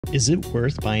Is it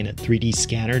worth buying a 3D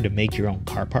scanner to make your own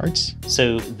car parts?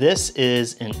 So this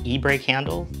is an e-brake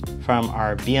handle from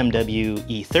our BMW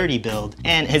E30 build,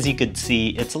 and as you could see,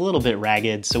 it's a little bit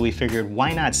ragged, so we figured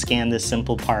why not scan this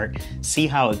simple part, see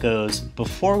how it goes,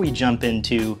 before we jump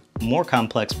into more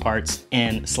complex parts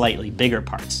and slightly bigger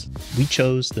parts. We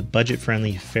chose the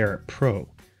budget-friendly Ferret Pro,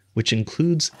 which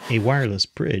includes a wireless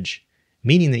bridge,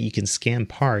 meaning that you can scan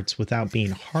parts without being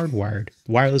hardwired.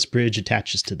 The wireless bridge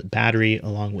attaches to the battery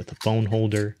along with a phone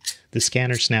holder. The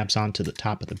scanner snaps onto the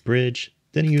top of the bridge.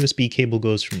 Then a USB cable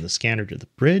goes from the scanner to the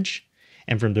bridge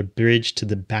and from the bridge to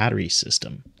the battery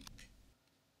system.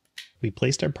 We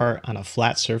placed our part on a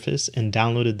flat surface and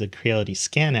downloaded the Creality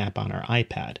Scan app on our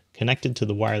iPad, connected to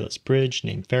the wireless bridge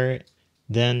named Ferret.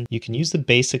 Then you can use the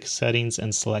basic settings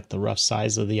and select the rough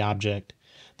size of the object.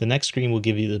 The next screen will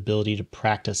give you the ability to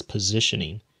practice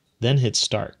positioning, then hit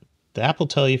start. The app will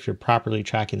tell you if you're properly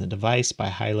tracking the device by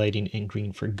highlighting in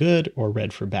green for good or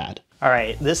red for bad. All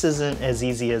right, this isn't as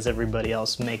easy as everybody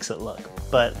else makes it look,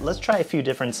 but let's try a few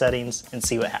different settings and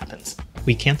see what happens.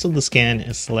 We canceled the scan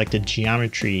and selected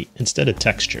geometry instead of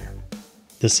texture.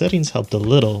 The settings helped a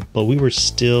little, but we were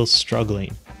still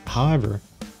struggling. However,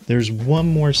 there's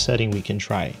one more setting we can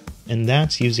try, and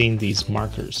that's using these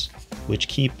markers, which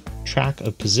keep track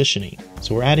of positioning.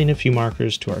 So we're adding a few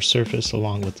markers to our surface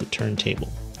along with the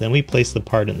turntable. Then we placed the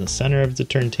part in the center of the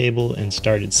turntable and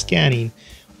started scanning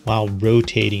while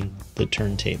rotating the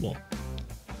turntable.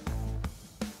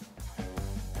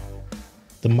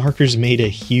 The markers made a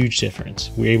huge difference.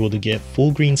 We were able to get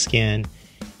full green scan,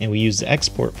 and we used the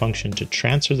export function to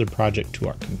transfer the project to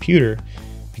our computer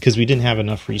because we didn't have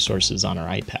enough resources on our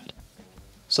iPad.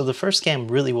 So the first scan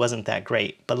really wasn't that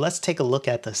great, but let's take a look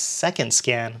at the second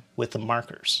scan with the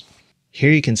markers.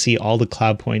 Here you can see all the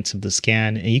cloud points of the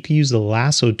scan, and you can use the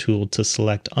lasso tool to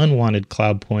select unwanted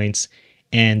cloud points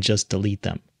and just delete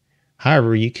them.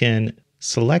 However, you can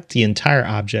select the entire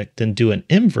object, then do an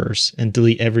inverse and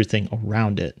delete everything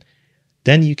around it.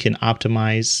 Then you can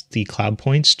optimize the cloud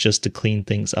points just to clean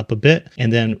things up a bit.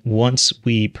 And then once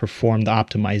we perform the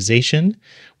optimization,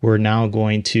 we're now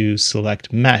going to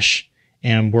select mesh.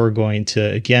 And we're going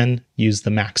to, again, use the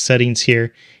max settings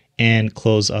here and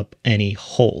close up any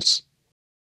holes.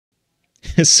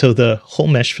 So the hole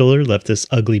mesh filler left this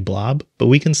ugly blob, but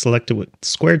we can select it with the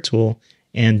square tool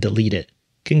and delete it.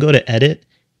 You can go to edit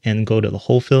and go to the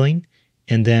hole filling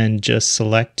and then just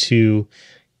select to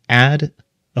add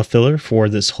a filler for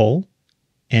this hole.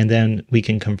 And then we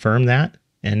can confirm that.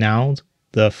 And now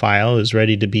the file is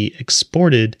ready to be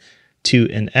exported to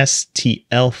an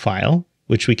STL file,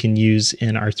 which we can use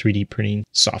in our 3D printing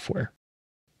software.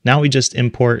 Now we just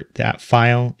import that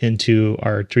file into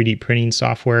our 3D printing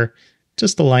software,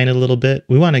 just align it a little bit.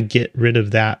 We want to get rid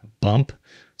of that bump,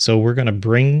 so we're going to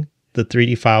bring the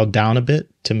 3D file down a bit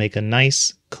to make a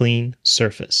nice, clean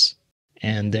surface.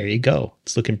 And there you go.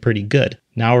 It's looking pretty good.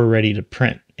 Now we're ready to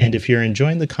print. And if you're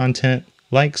enjoying the content,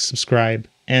 like, subscribe,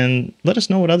 and let us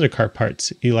know what other car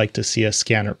parts you'd like to see us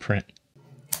scan or print.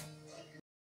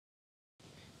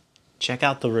 Check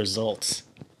out the results.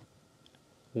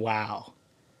 Wow.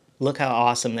 Look how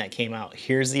awesome that came out.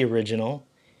 Here's the original.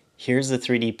 Here's the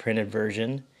 3D printed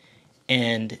version.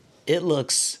 And it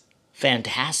looks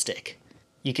fantastic.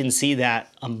 You can see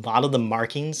that a lot of the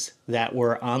markings that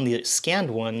were on the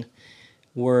scanned one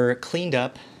were cleaned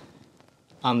up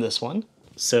on this one.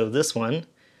 So this one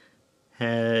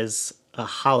has a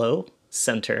hollow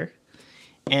center,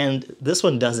 and this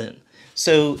one doesn't.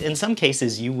 So in some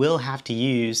cases, you will have to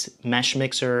use Mesh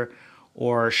Mixer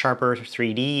or Sharper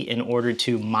 3D in order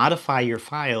to modify your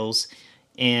files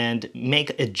and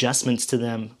make adjustments to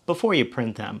them before you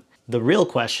print them. The real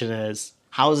question is,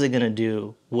 how is it going to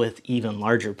do with even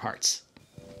larger parts?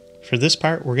 For this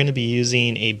part, we're going to be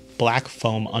using a black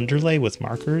foam underlay with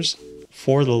markers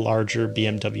for the larger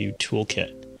BMW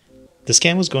toolkit. The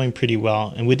scan was going pretty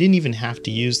well, and we didn't even have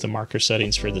to use the marker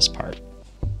settings for this part.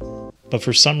 But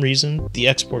for some reason, the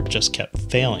export just kept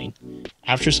failing.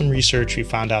 After some research, we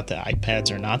found out that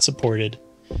iPads are not supported,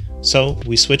 so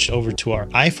we switched over to our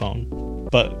iPhone,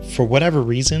 but for whatever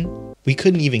reason, we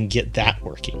couldn't even get that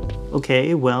working.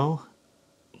 Okay, well,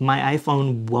 my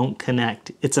iPhone won't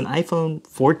connect. It's an iPhone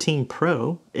 14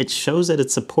 Pro. It shows that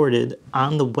it's supported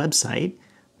on the website,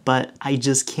 but I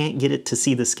just can't get it to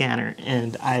see the scanner,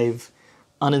 and I've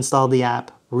uninstalled the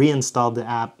app, reinstalled the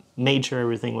app, made sure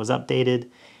everything was updated,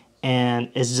 and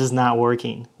it's just not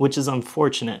working, which is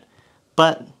unfortunate.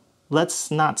 But let's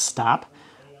not stop.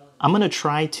 I'm gonna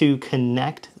try to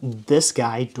connect this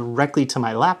guy directly to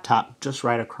my laptop just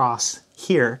right across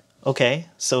here. Okay,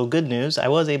 so good news. I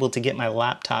was able to get my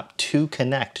laptop to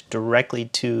connect directly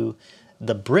to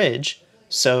the bridge.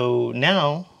 So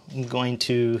now I'm going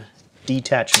to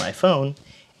detach my phone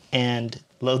and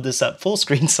load this up full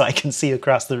screen so I can see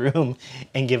across the room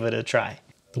and give it a try.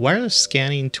 The wireless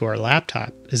scanning to our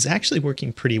laptop is actually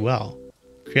working pretty well.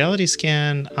 Creality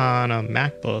Scan on a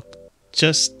MacBook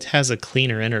just has a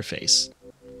cleaner interface.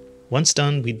 Once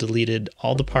done, we deleted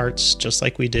all the parts just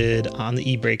like we did on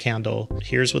the e-brake handle.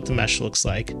 Here's what the mesh looks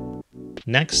like.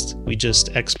 Next, we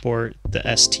just export the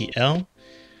STL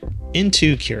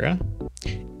into Cura.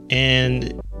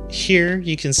 And here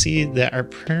you can see that our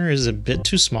printer is a bit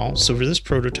too small. So for this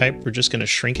prototype, we're just going to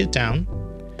shrink it down.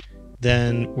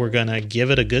 Then we're going to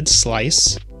give it a good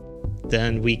slice.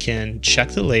 Then we can check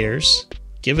the layers,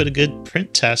 give it a good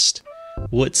print test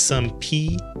with some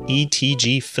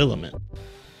PETG filament.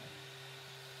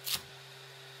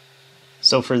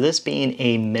 So for this being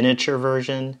a miniature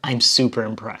version, I'm super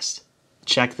impressed.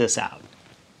 Check this out.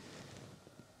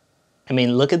 I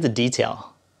mean, look at the detail.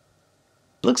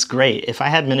 Looks great. If I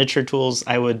had miniature tools,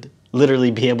 I would literally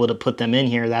be able to put them in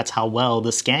here. That's how well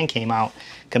the scan came out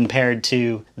compared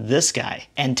to this guy.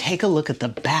 And take a look at the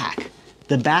back.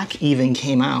 The back even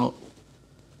came out,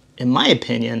 in my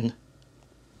opinion,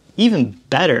 even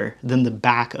better than the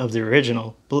back of the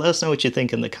original. But let us know what you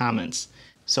think in the comments.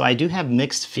 So I do have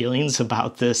mixed feelings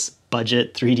about this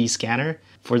budget 3D scanner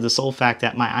for the sole fact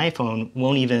that my iPhone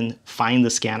won't even find the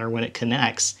scanner when it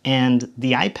connects. And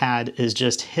the iPad is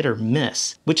just hit or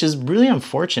miss, which is really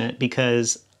unfortunate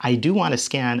because I do want to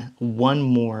scan one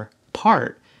more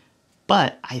part,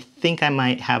 but I think I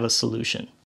might have a solution.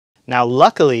 Now,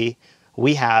 luckily,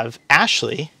 we have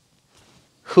Ashley,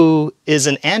 who is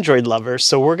an Android lover,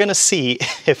 so we're gonna see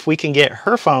if we can get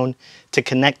her phone to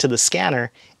connect to the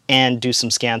scanner and do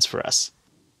some scans for us.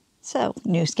 So,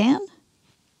 new scan?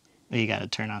 You gotta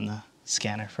turn on the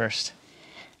scanner first.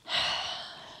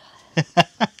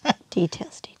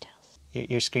 Details.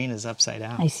 Your screen is upside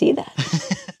down. I see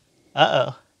that.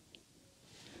 Uh-oh.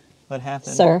 What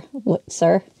happened? Sir, what,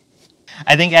 sir?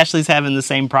 I think Ashley's having the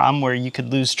same problem where you could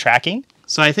lose tracking.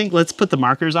 So I think let's put the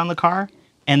markers on the car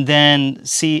and then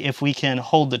see if we can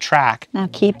hold the track. Now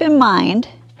keep in mind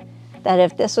that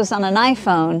if this was on an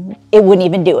iPhone, it wouldn't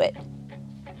even do it.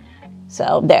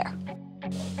 So there.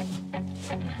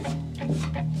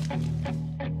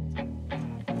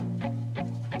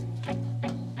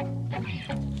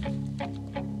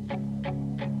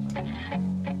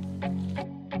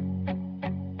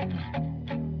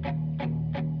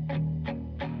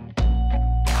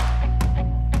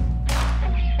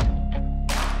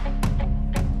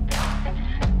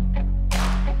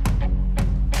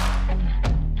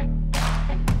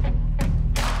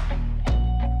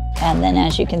 And then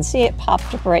as you can see, it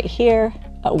popped up right here,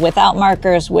 without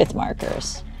markers, with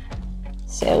markers.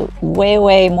 So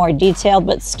way more detailed,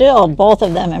 but still both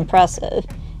of them impressive.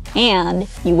 And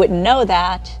you wouldn't know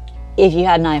that if you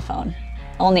had an iPhone,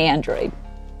 only Android.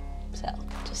 So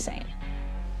just saying.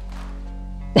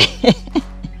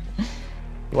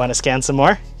 You want to scan some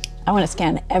more? I want to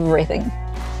scan everything.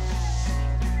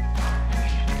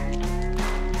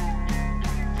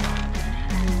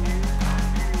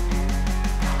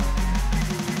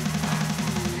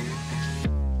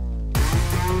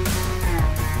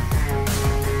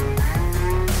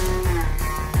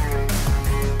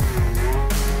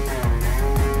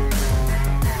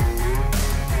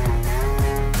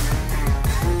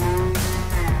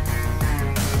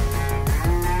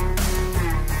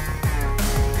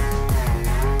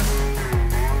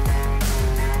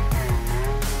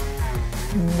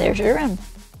 There's your room.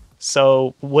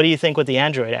 So what do you think with the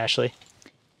Android, Ashley?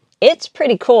 It's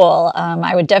pretty cool.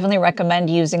 I would definitely recommend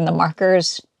using the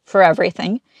markers for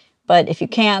everything. But if you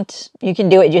can't, you can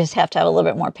do it. You just have to have a little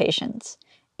bit more patience.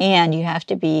 And you have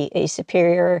to be a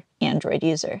superior Android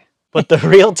user. But the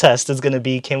real test is going to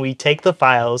be, can we take the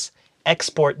files,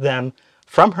 export them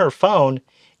from her phone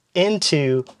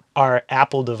into our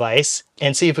Apple device,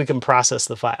 and see if we can process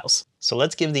the files. So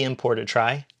let's give the import a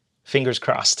try. Fingers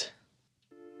crossed.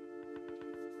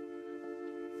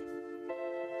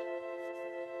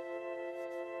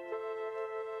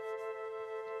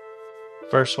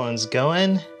 First one's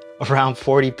going around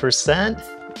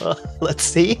 40%. Well, let's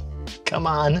see. Come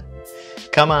on.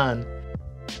 Come on.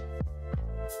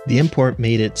 The import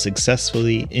made it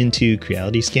successfully into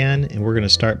Creality Scan, and we're going to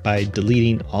start by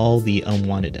deleting all the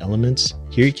unwanted elements.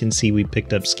 Here you can see we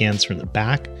picked up scans from the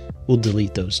back. We'll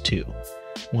delete those too.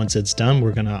 Once it's done,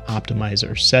 we're going to optimize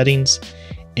our settings,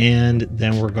 and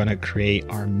then we're going to create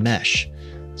our mesh.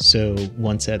 So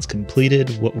once that's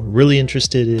completed, what we're really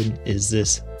interested in is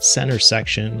this center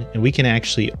section, and we can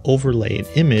actually overlay an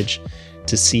image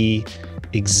to see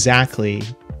exactly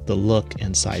the look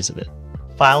and size of it.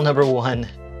 File number one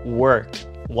Worked.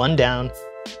 1 down,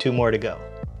 2 more to go.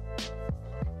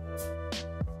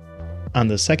 On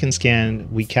the second scan,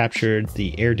 we captured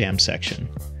the air dam section.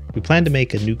 We plan to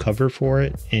make a new cover for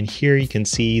it, and here you can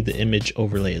see the image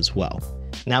overlay as well.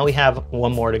 Now we have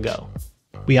 1 more to go.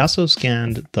 We also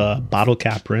scanned the bottle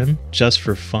cap rim just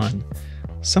for fun.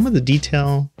 Some of the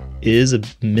detail is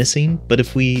missing, but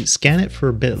if we scan it for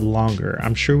a bit longer,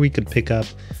 I'm sure we could pick up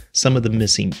some of the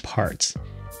missing parts.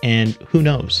 And who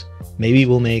knows, maybe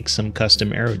we'll make some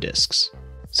custom aero discs.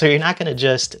 So you're not going to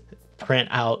just print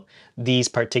out these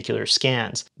particular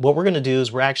scans. What we're going to do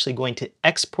is we're actually going to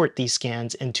export these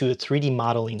scans into a 3D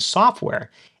modeling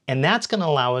software, and that's going to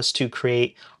allow us to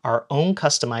create our own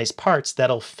customized parts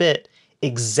that'll fit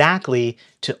exactly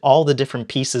to all the different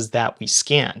pieces that we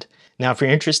scanned. Now, if you're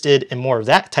interested in more of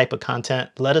that type of content,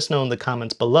 let us know in the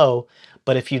comments below.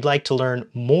 But if you'd like to learn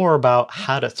more about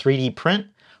how to 3D print,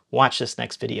 watch this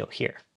next video here.